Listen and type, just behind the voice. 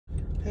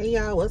Hey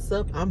y'all, what's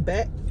up? I'm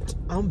back.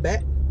 I'm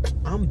back.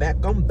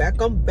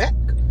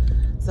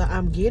 So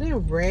I'm getting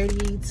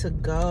ready to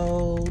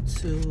go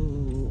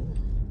to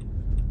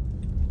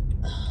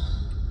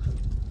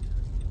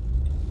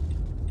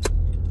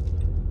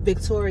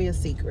Victoria's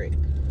Secret.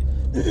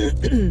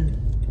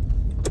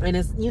 And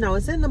it's,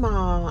 it's in the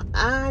mall.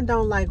 I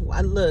don't like,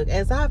 look,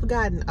 as I've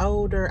gotten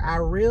older, I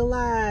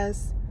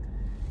realize,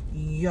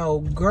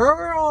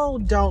 girl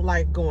don't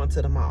like going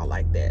to the mall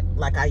like that,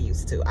 like I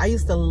used to. I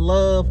used to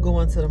love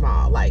going to the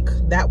mall. Like,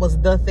 that was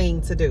the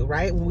thing to do,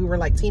 right? When we were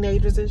like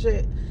teenagers and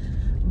shit.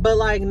 But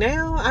like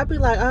now, I'd be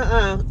like,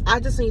 I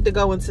just need to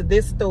go into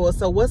this store.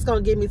 So what's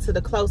going to get me to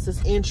the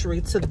closest entry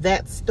to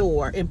that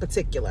store in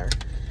particular?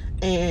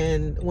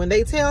 And when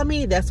they tell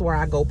me, that's where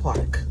I go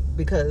park.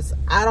 Because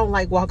I don't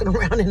like walking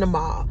around in the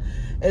mall.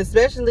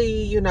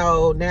 Especially,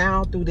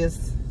 now through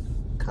this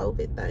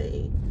COVID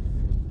thing.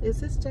 Is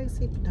this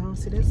JC? No,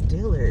 see, that's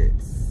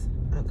Dillard's.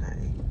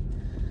 Okay.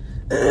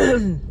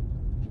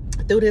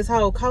 Through this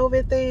whole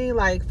COVID thing,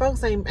 like,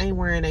 folks ain't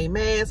wearing a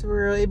mask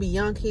for real. It be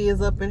young kids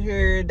up in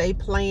here. They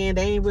playing.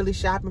 They ain't really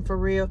shopping for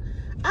real.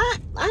 I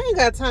ain't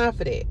got time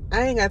for that.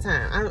 I ain't got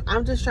time.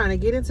 I'm just trying to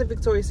get into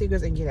Victoria's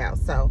Secret and get out.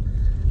 So,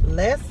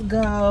 let's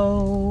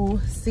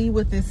go see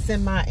what this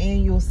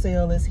semi-annual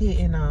sale is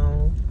hitting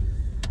on.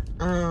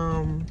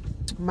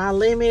 My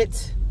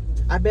limit,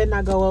 I better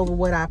not go over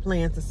what I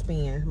plan to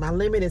spend. My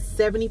limit is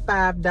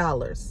 $75.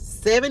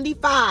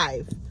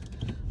 $75.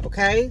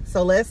 Okay,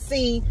 so let's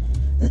see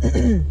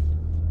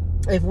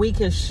if we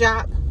can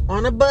shop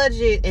on a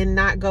budget and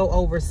not go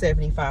over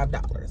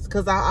 $75.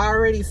 Because I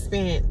already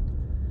spent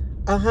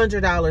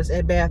 $100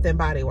 at Bath and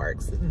Body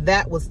Works.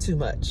 That was too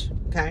much.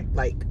 Okay,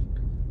 like,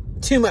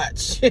 too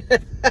much. Too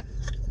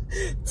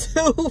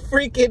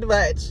freaking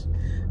much.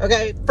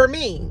 Okay, for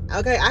me.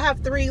 Okay, I have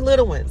 3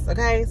 little ones.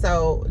 Okay,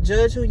 so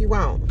judge who you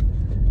want.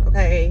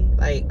 Okay,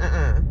 like,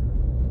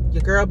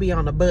 your girl be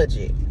on a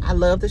budget. I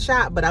love to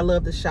shop, but I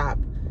love to shop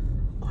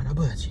on a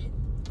budget.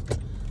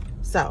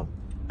 So,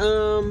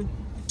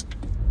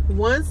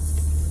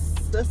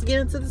 let's get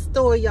into the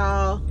store,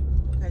 y'all.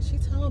 Okay, she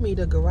told me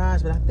the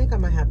garage, but I think I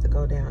might have to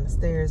go down the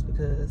stairs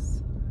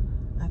because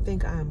I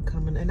think I'm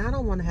coming, and I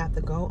don't want to have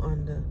to go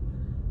under,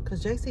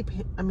 because okay,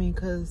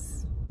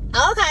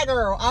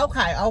 girl,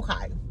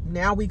 okay.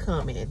 Now we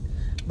come in.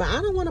 But I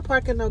don't want to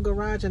park in no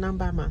garage and I'm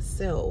by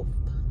myself.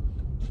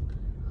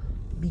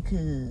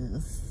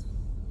 Because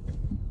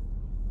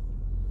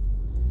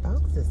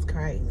folks is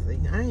crazy.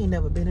 I ain't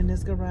never been in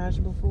this garage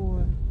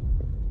before.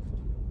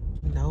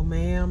 No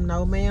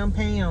ma'am,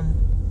 Pam.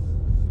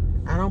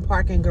 I don't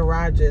park in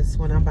garages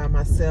when I'm by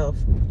myself.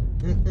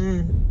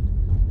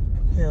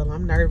 Hell,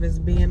 I'm nervous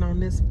being on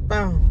this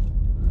phone.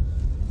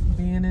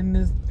 Being in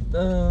this,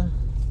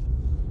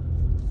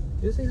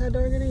 you see how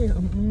dark it is?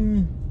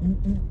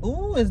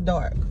 Ooh, it's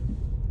dark.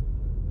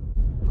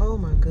 Oh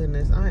my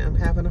goodness, I am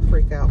having a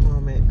freak out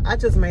moment. I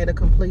just made a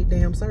complete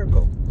damn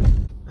circle.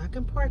 I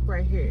can park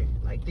right here.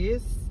 Like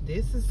this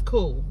is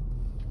cool.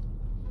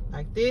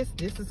 Like this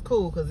is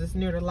cool because it's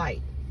near the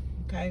light.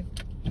 Okay?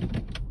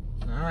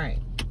 All right.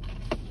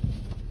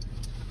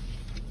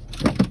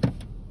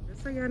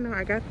 Just so y'all know,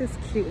 I got this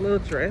cute little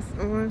dress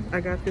on. I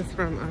got this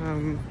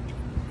from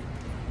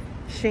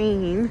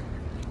Shein.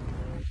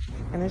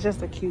 And it's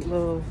just a cute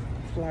little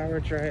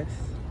flower dress,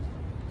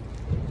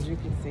 as you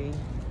can see.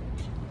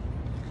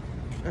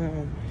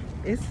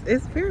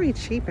 It's very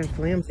cheap and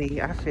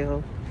flimsy, I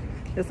feel.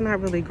 It's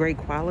not really great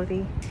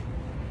quality,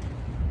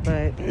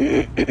 but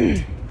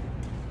I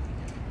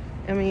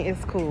mean,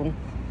 it's cool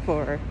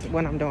for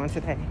what I'm doing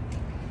today.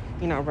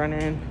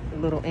 Running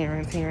little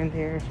errands here and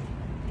there.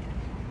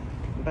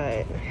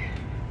 But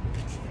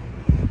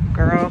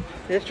girl,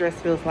 this dress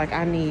feels like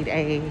I need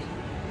a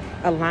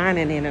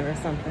lining in it or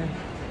something.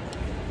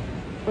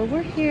 But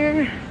we're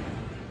here.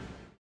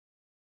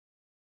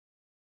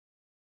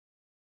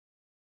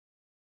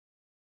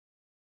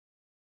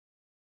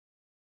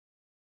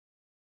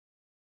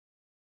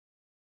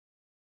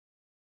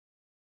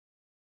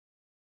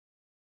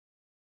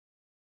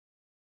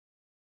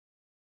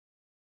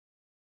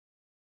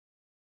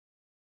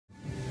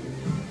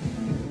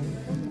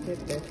 Get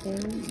this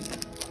in.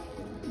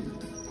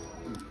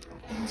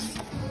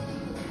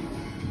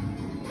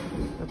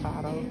 The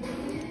bottle.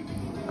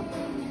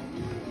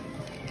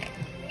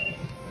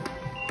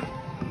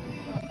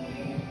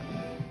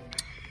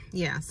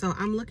 Yeah, so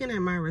I'm looking at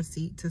my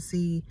receipt to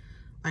see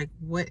like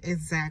what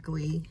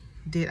exactly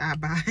did I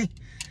buy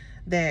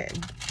that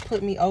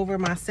put me over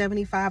my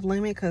 75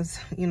 limit, because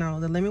the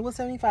limit was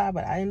 75,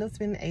 but I ended up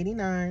spending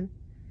 89,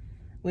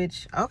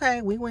 which,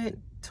 okay, we went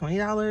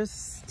 $20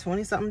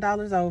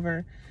 something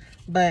over,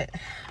 but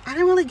I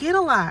didn't really get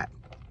a lot.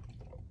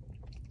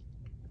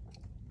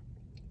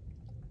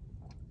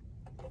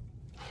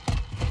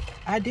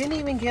 I didn't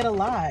even get a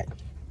lot.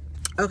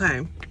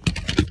 Okay,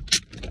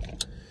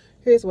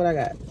 here's what I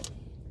got.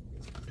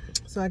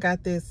 So I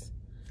got this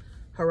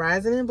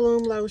Horizon and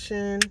Bloom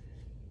lotion.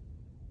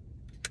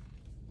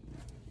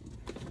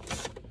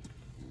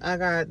 I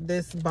got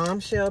this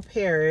Bombshell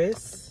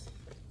Paris.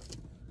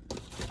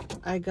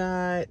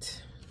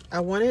 I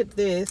wanted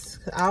this.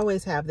 I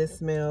always have this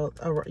smell,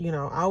 you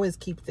know, I always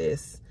keep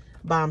this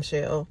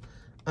Bombshell,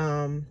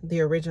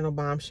 the original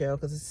Bombshell,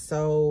 because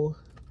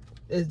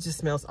it just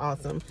smells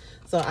awesome.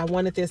 So I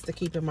wanted this to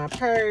keep in my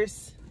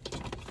purse.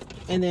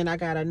 And then I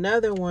got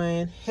another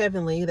one,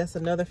 Heavenly. That's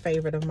another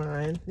favorite of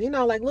mine. You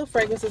know, like little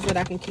fragrances that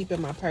I can keep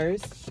in my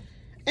purse.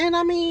 And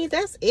I mean,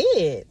 that's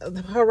it.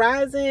 The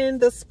Horizon,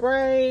 the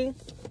spray.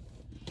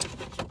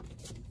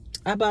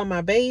 I bought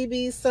my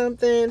baby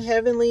something,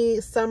 Heavenly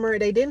Summer.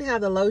 They didn't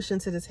have the lotion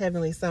to this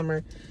Heavenly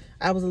Summer.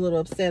 I was a little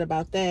upset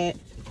about that.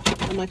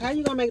 I'm like, how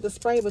you gonna make the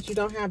spray but you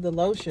don't have the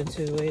lotion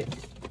to it?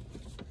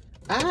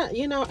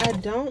 You know, I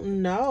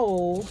don't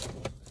know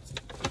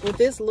with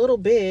this little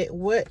bit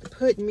what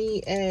put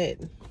me at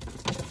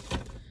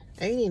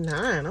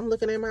 89. I'm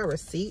looking at my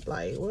receipt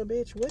like, well,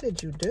 bitch, what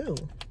did you do?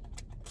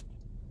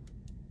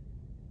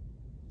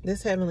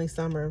 This Heavenly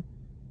Summer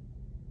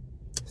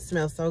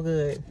smells so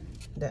good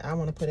that I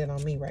want to put it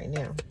on me right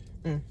now.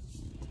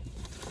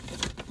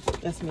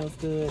 That smells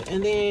good.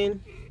 And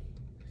then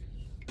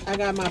I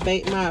got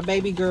my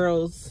baby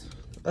girl's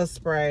a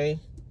spray,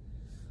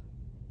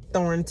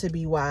 Thorn to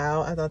Be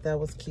Wild. I thought that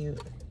was cute.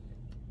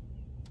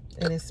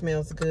 And it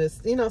smells good.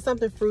 You know,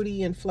 something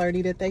fruity and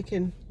flirty that they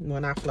can,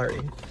 well, not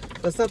flirty,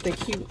 but something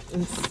cute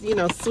and, you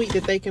know, sweet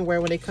that they can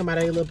wear when they come out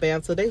of their little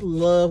bath. So they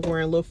love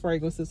wearing little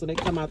fragrances when they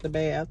come out the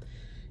bath.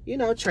 You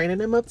know, training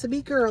them up to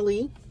be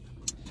girly.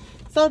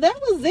 So that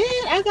was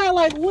it. I got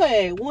like,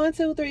 what? 1,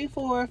 2, 3,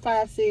 4,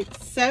 5,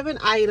 6, 7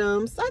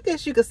 items. I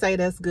guess you could say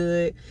that's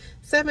good.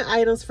 7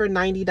 items for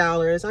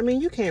 $90. I mean,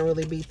 you can't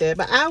really beat that.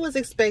 But I was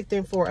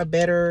expecting for a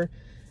better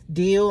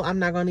deal. I'm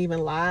not going to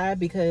even lie,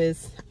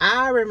 because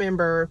I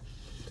remember,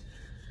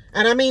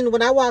 and I mean,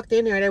 when I walked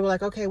in there, they were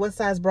like, okay, what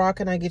size bra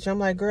can I get you? I'm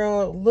like,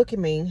 girl, look at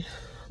me.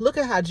 Look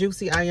at how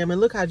juicy I am, and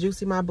look how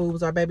juicy my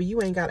boobs are, baby.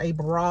 You ain't got a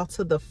bra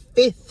to the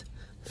 5th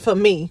for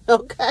me,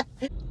 okay?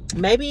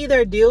 Maybe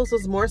their deals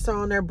was more so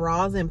on their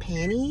bras and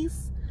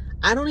panties.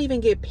 I don't even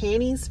get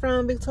panties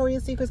from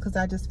Victoria's Secrets because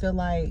I just feel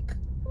like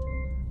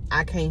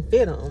I can't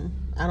fit them.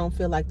 I don't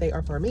feel like they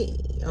are for me,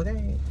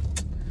 okay?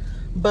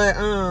 But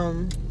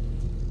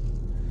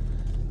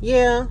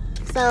yeah,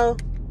 so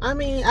I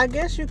mean, I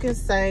guess you can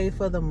say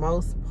for the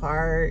most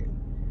part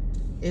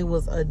it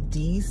was a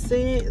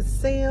decent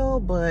sale,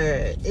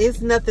 but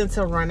it's nothing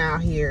to run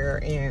out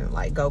here and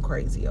like go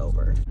crazy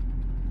over.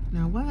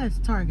 Now, why is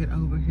Target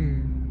over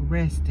here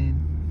resting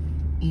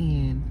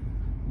in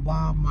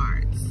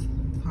Walmart's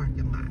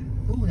parking lot?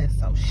 Ooh, that's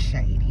so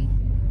shady.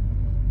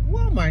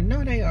 Walmart,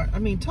 no they are. I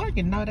mean,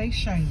 Target, no they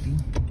shady.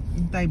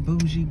 They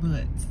bougie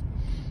butts.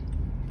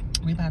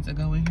 We about to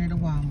go in here to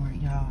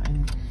Walmart, y'all.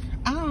 And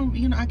I don't,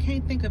 you know, I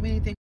can't think of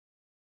anything.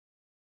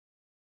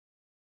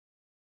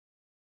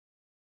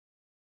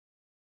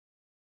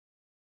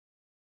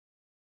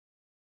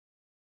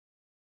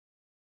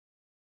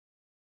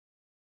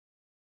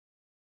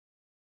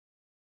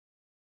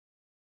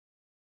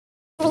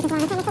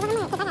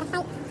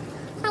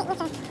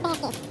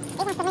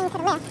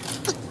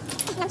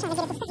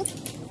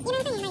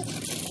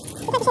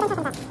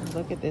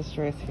 Look at this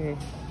dress here.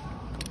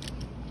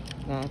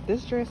 Now, if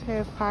this dress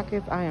has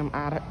pockets, I am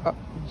out of... Oh,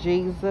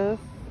 Jesus.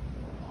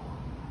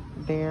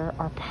 There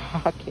are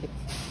pockets.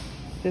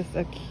 Just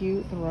a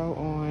cute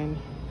throw-on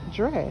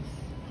dress.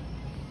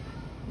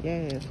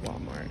 Yes,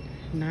 Walmart.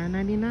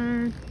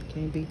 $9.99.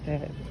 Can't beat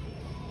that.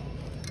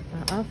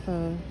 I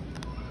also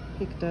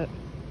picked up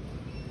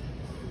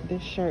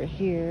this shirt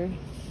here,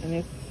 and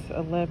it's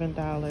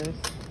 $11.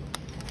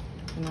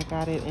 And I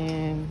got it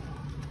in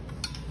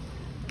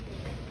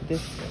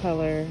this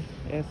color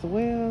as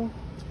well.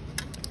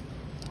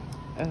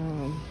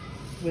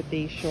 With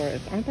these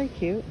shorts. Aren't they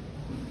cute?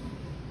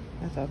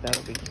 I thought that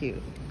would be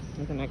cute.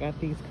 And then I got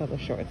these color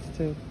shorts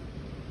too.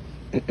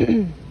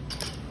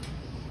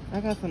 I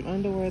got some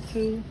underwear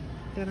too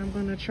that I'm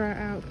gonna try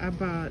out. I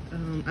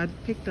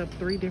picked up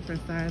 3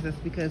 different sizes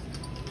because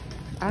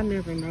I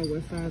never know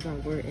what size I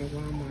wear at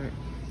Walmart.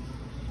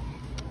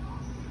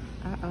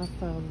 I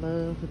also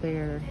love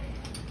their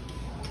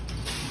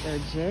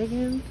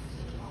jeggings.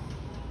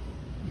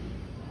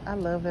 I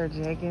love their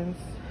jeggings.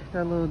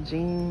 Their little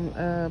jean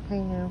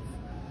pants.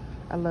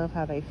 I love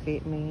how they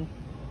fit me.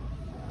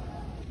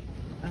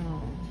 I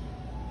don't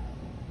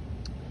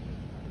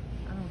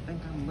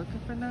think I'm looking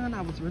for none.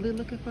 I was really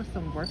looking for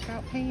some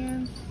workout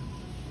pants,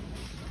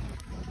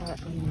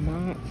 but I'm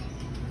not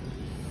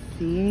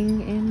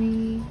seeing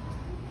any.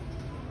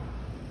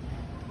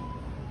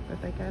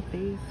 But they got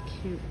these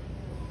cute.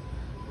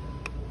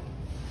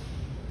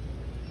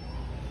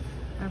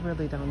 I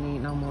really don't need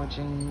no more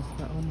jeans,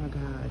 but oh my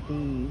God,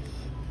 these.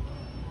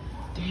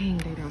 Dang,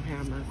 they don't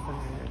have my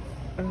size.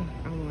 Ugh,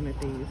 I wanted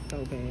these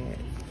so bad.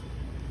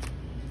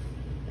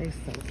 They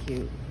so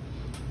cute.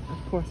 Of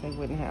course they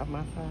wouldn't have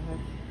my size.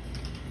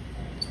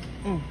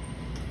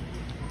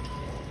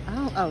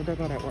 Oh, there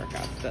go that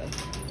workout stuff.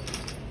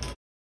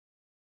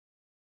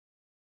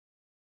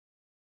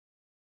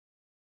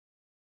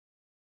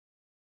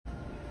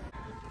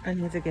 I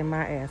need to get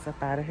my ass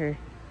up out of here.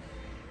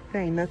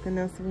 There ain't nothing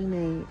else we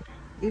need.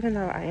 Even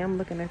though I am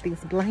looking at these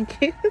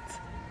blankets.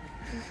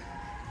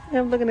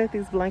 I'm looking at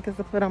these blankets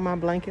to put on my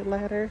blanket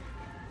ladder.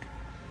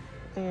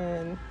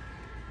 And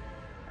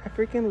I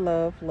freaking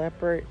love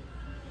leopard.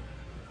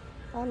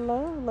 I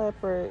love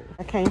leopard.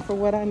 I came for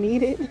what I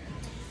needed.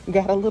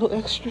 Got a little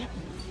extra.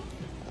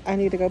 I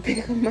need to go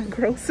pick up my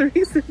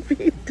groceries and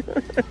be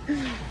done.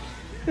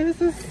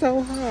 This is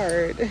so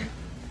hard.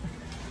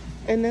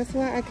 And that's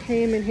why I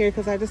came in here,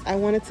 because I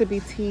wanted to be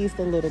teased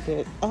a little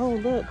bit. Oh,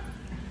 look.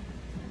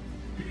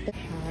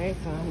 Alright,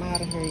 so I'm out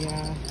of here,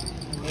 y'all.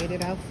 I made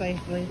it out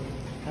safely.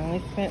 I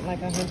only spent like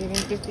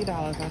 $150.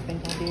 I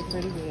think I did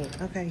pretty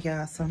good. Okay,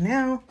 y'all. So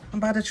now I'm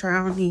about to try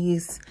on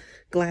these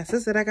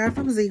glasses that I got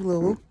from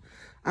Zulu.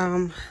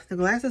 The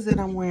glasses that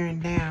I'm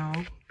wearing now,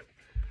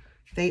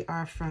 they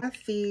are from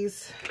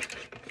these.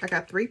 I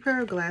got 3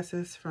 pair of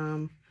glasses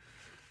from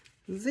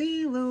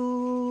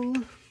Zulu,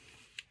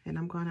 and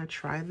I'm gonna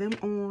try them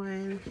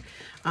on.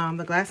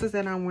 The glasses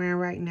that I'm wearing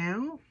right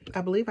now,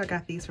 I believe I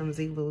got these from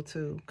Zulu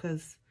too,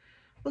 because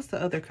what's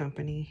the other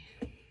company?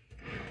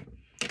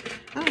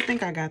 I don't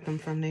think I got them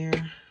from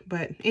there,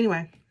 but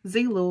anyway,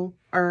 Zulu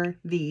are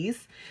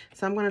these.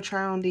 So I'm gonna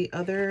try on the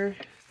other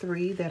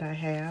 3 that I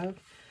have.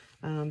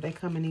 They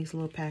come in these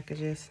little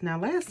packages. Now,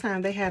 last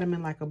time they had them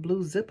in like a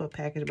blue zipper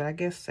package, but I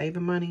guess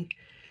saving money,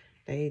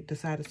 they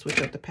decided to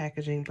switch up the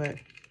packaging. But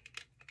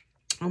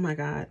oh my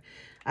God,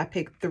 I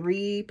picked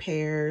 3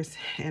 pairs,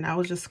 and I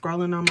was just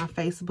scrolling on my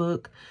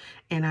Facebook,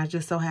 and I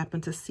just so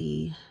happened to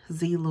see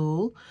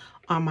Zulu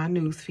on my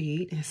news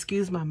feed.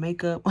 Excuse my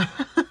makeup.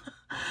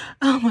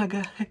 Oh my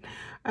God,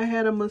 I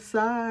had a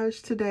massage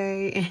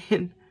today,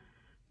 and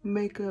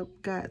makeup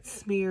got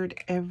smeared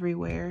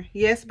everywhere.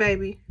 Yes,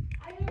 baby.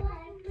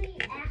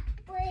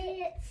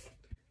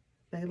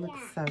 They look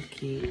so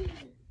cute.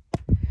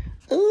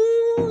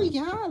 Ooh,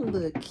 y'all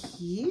look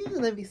cute.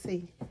 Let me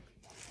see.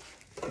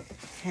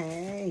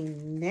 Hey,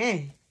 nah.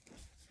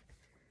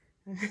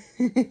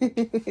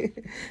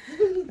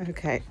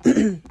 Okay.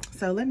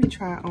 So let me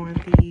try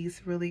on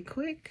these really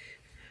quick.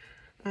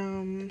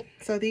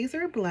 So these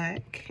are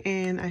black,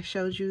 and I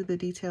showed you the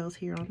details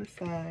here on the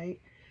side.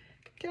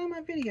 Get on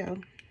my video.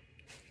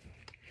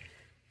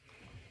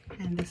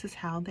 And this is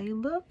how they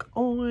look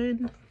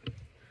on.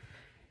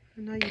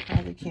 I know you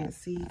probably can't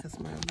see because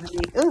my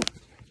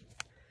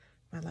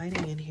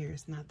lighting in here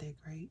is not that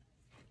great.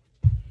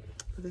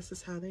 But this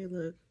is how they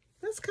look.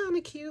 That's kind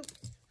of cute.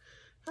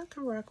 I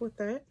can rock with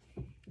that.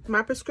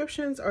 My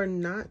prescriptions are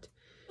not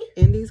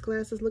in these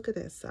glasses. Look at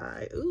that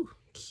side. Ooh,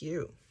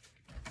 cute.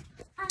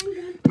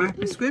 My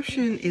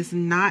prescription is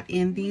not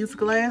in these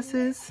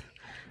glasses.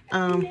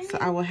 So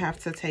I will have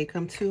to take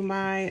them to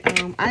my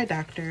eye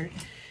doctor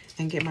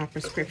and get my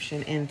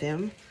prescription in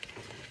them.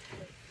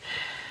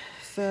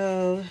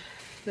 So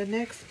the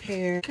next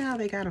pair, look how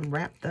they got them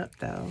wrapped up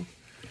though.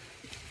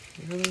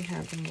 They really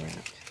have them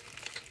wrapped.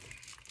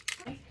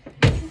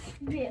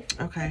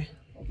 Okay.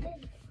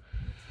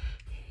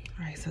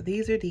 All right, so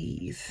these are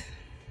these.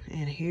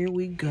 And here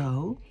we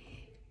go.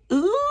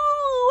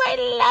 Ooh, I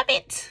love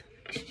it.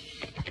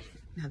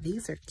 Now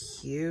these are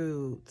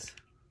cute.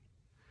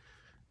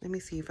 Let me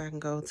see if I can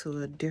go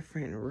to a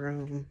different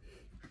room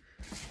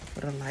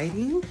for the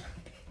lighting.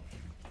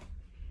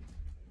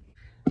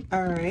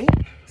 All right,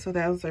 so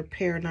those are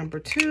pair number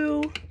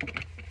 2.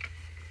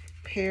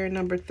 Pair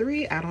number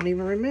 3, I don't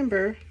even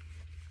remember.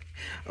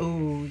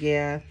 Oh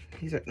yeah,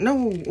 these are,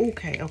 no,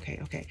 okay.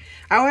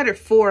 I ordered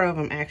 4 of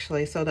them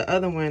actually, so the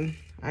other one,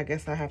 I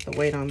guess I have to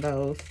wait on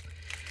those.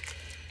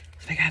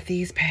 So I got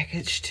these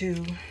packaged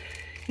too.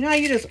 You know how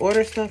you just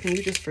order stuff and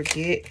you just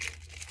forget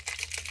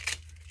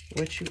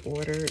what you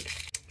ordered?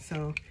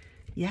 So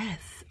yes.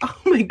 Oh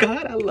my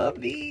God, I love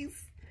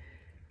these.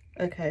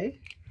 Okay.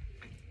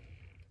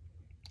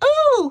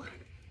 Oh,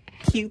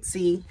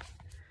 cutesy.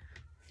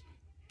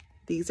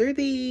 These are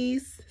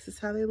these. This is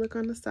how they look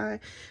on the side.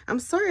 I'm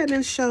sorry I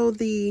didn't show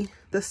the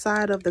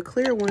side of the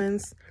clear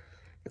ones.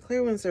 The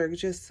clear ones are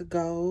just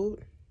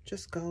gold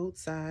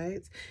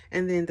sides.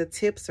 And then the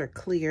tips are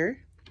clear.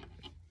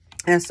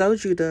 I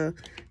showed you the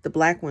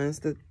black ones,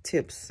 the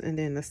tips, and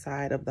then the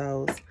side of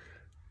those.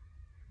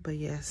 But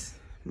yes,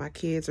 my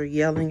kids are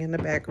yelling in the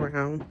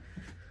background.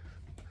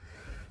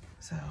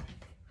 So,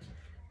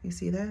 you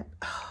see that?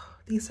 Oh,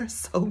 these are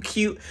so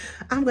cute.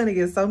 I'm going to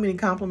get so many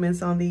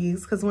compliments on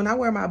these, because when I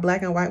wear my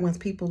black and white ones,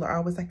 people are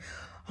always like,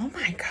 oh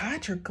my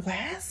God, your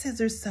glasses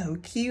are so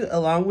cute,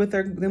 along with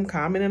them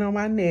commenting on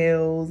my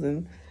nails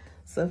and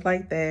stuff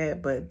like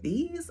that. But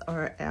these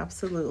are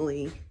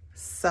absolutely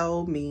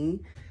so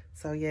me.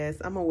 So yes,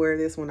 I'm gonna wear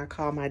this when I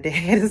call my dad.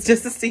 It's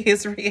just to see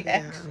his reaction.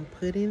 Yeah, I'm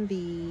putting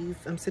these.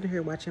 I'm sitting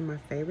here watching my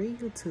favorite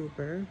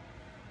YouTuber.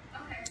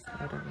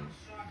 Hold on.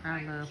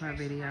 I love her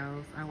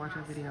videos. I watch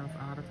her videos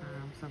all the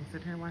time. So I'm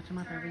sitting here watching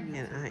my favorite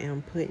YouTuber. And I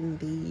am putting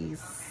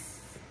these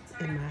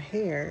in my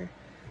hair.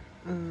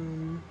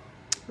 I'm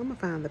gonna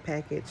find the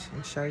package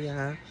and show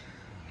y'all.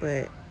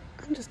 But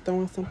I'm just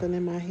throwing something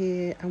in my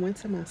head. I went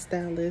to my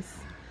stylist.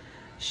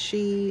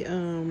 She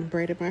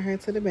braided my hair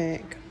to the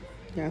back.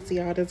 Y'all see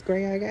all this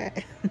gray I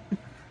got?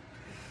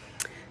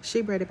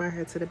 She braided my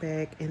hair to the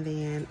back, and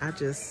then I'm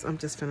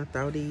just gonna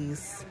throw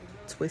these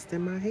twists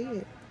in my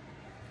head.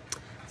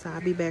 So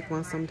I'll be back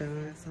once I'm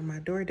done. So my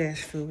DoorDash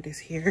food is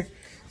here.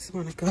 So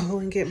I'm gonna go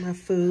and get my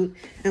food.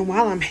 And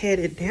while I'm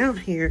headed down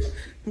here,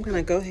 I'm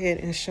gonna go ahead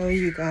and show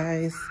you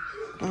guys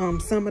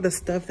some of the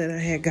stuff that I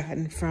had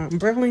gotten from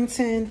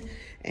Burlington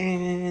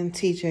and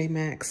TJ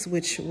Maxx,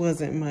 which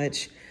wasn't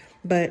much.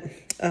 But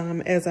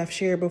as I've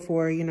shared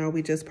before, you know,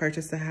 we just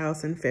purchased a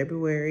house in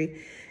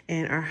February,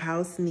 and our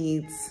house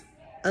needs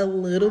a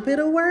little bit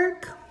of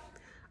work.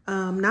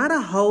 Not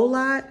a whole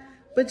lot,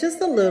 but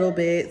just a little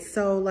bit.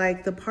 So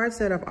like the parts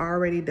that I've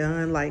already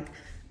done, like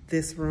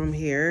this room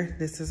here,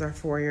 this is our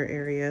foyer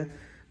area,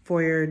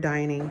 foyer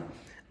dining.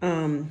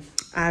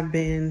 I've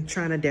been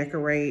trying to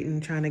decorate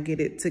and trying to get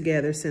it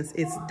together since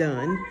it's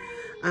done.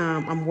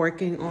 I'm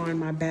working on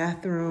my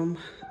bathroom,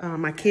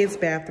 my kids'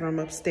 bathroom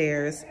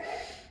upstairs.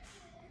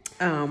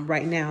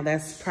 Right now,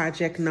 that's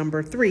project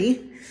number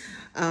 3.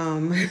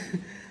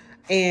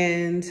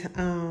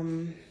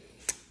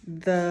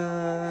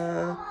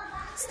 The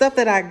stuff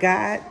that I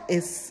got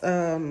is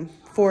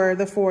for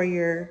the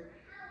foyer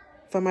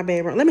for my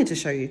bedroom. Let me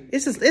just show you.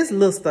 It's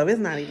little stuff. It's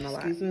not even a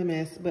lot. Excuse me,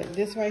 mess. But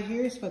this right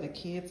here is for the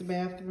kids'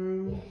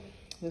 bathroom.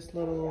 This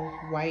little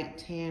white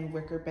tan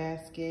wicker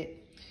basket.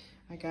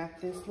 I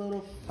got this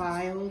little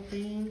file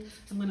thing.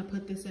 I'm gonna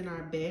put this in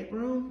our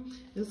bedroom.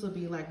 This will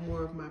be like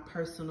more of my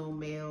personal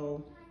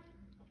mail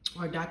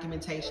or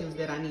documentations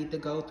that I need to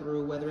go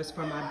through, whether it's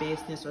for my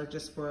business or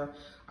just for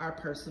our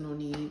personal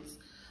needs.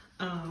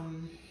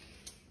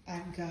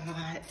 I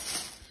got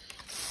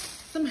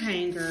some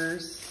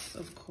hangers,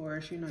 of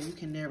course. You know, you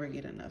can never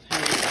get enough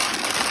hangers.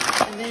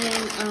 And then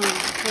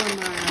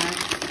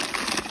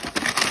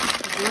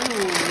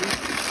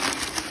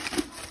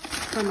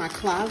for my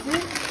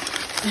closet,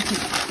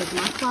 because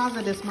my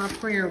closet is my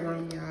prayer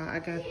room, y'all. I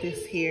got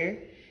this here.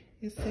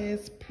 It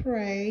says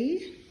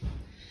pray.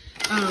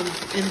 And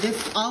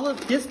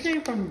this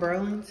came from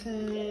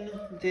Burlington.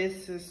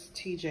 This is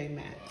TJ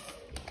Maxx.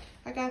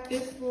 I got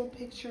this little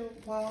picture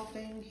wall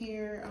thing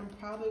here. I'm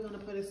probably gonna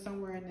put it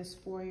somewhere in this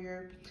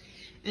foyer.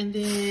 And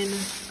then,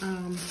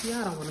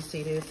 y'all don't wanna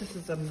see this. This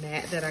is a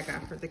mat that I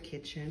got for the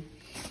kitchen.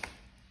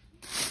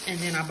 And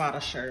then I bought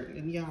a shirt,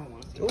 and y'all don't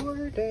wanna see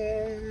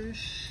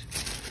DoorDash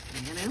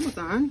and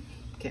Amazon.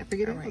 Can't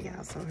forget it. All right,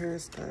 y'all, so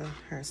here's the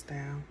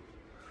hairstyle.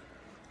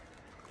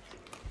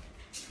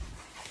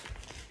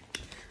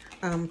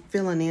 I'm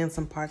filling in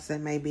some parts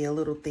that may be a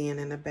little thin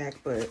in the back,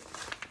 but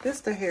this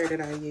is the hair that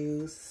I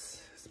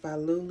use. It's by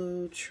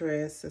Lulu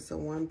Tress. It's a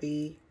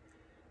 1B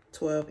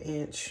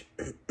 12-inch.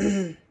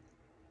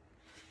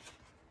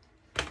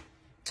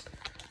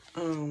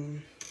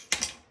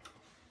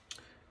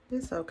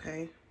 It's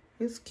okay.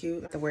 It's cute.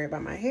 I have to worry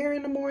about my hair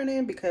in the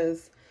morning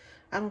because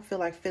I don't feel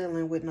like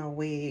fiddling with no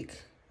wig.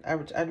 I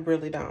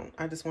really don't.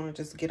 I just want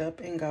to just get up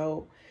and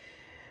go,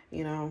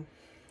 you know,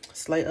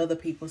 slay other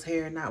people's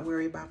hair and not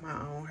worry about my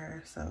own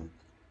hair. So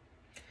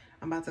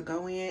I'm about to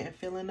go in and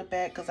fill in the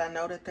back because I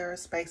know that there are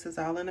spaces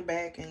all in the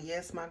back. And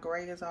yes, my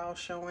gray is all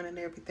showing and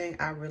everything.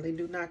 I really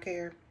do not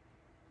care.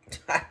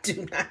 I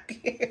do not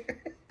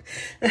care.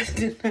 I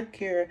do not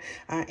care.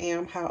 I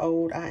am how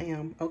old I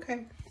am.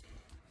 Okay.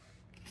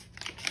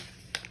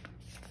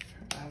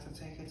 I'm about to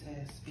take a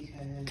test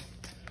because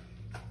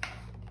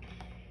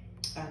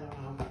I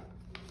don't know.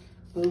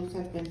 Boobs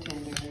have been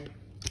tender.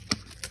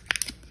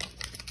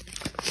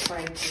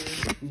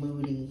 Cranky,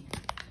 moody.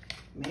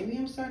 Maybe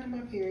I'm starting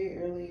my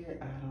period earlier.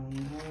 I don't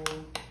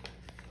know.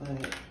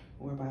 But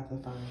we're about to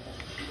find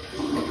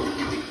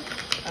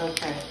out.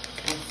 Okay.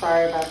 I'm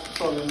sorry about the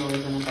solar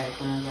noise in the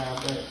background,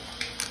 y'all, but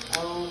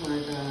oh my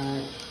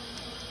God.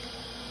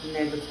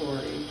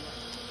 Negatory.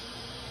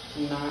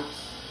 Not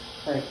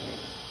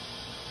pregnant.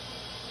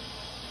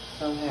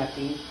 So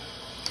happy.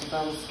 If I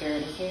was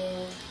scared as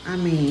hell. I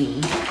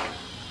mean,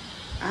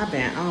 I've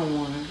been on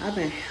one. I've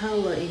been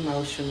hella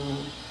emotional.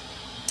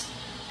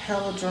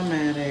 Hella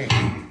dramatic.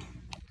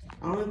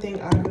 Only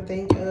thing I can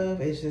think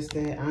of is just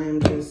that I am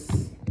just,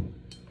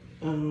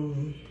 I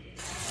don't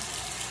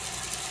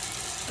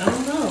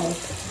know,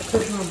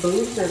 because my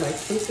boobs are like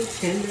super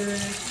tender.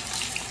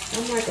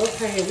 I'm like,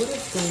 okay, what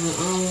is going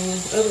on?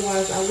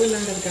 Otherwise, I would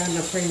not have gotten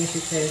a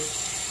pregnancy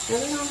test.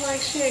 And then I'm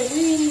like, shit,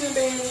 we ain't even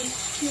been,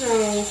 you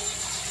know.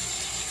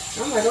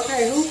 I'm like,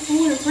 okay,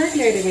 who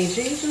impregnated me,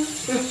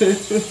 Jesus?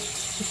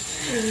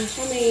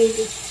 I mean,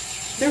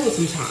 there was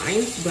some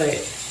times, but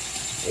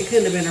it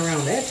couldn't have been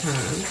around that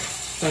time.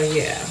 So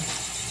yeah,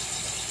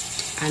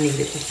 I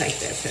needed to take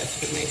that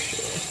test to make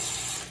sure.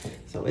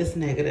 So it's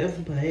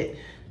negative, but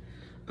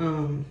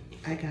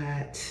I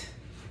got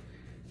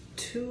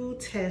 2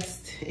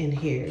 tests in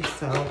here.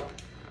 So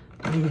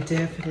I'm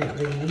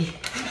definitely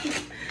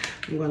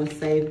I'm gonna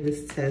save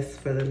this test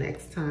for the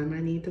next time I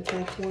need to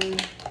take one.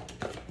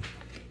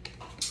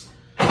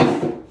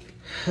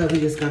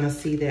 Hubby is gonna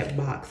see that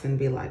box and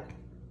be like,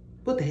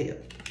 what the hell?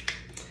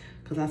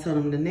 Because I told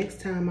him the next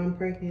time I'm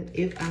pregnant,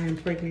 if I am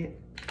pregnant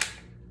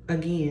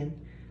again,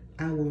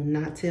 I will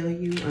not tell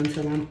you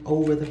until I'm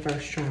over the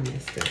first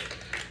trimester.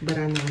 But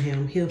I know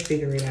him, he'll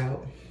figure it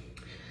out.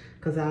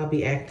 because I'll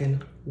be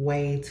acting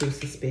way too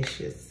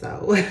suspicious.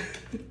 So,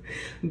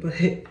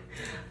 but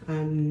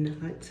I'm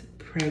not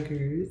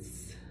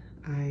preggers.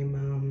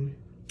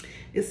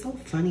 It's so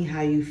funny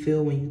how you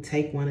feel when you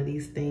take one of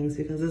these things,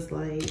 because it's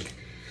like,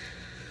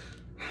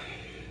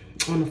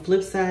 on the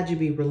flip side, you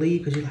be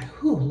relieved because you're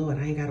like, oh Lord,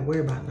 I ain't got to worry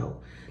about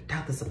no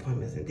doctor's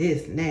appointments and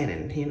this and that,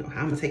 and you know,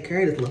 I'm gonna take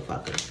care of this little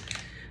fucker.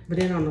 But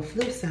then on the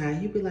flip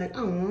side, you be like,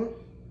 oh,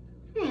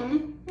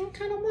 I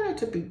kind of wanted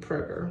to be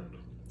pregger.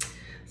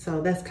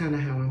 So that's kind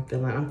of how I'm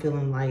feeling. I'm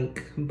feeling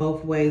like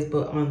both ways,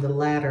 but on the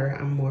latter,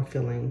 I'm more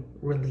feeling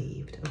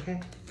relieved,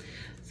 okay?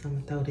 So I'm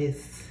gonna throw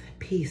this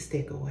pea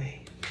stick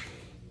away.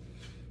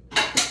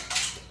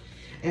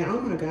 And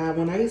oh my God,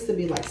 when I used to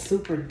be like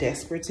super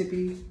desperate to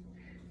be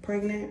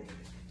pregnant,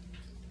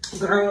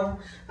 girl,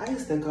 I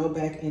used to go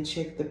back and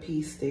check the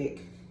pee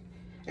stick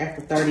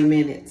after 30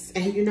 minutes.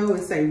 And you know,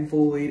 it's a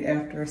void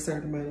after a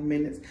certain amount of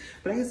minutes.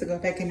 But I used to go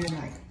back and be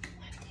like,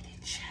 what did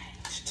it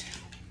change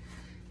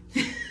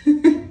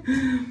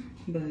to?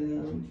 But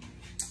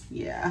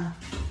yeah,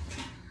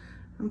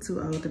 I'm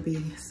too old to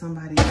be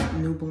somebody's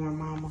newborn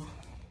mama.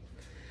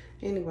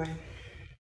 Anyway.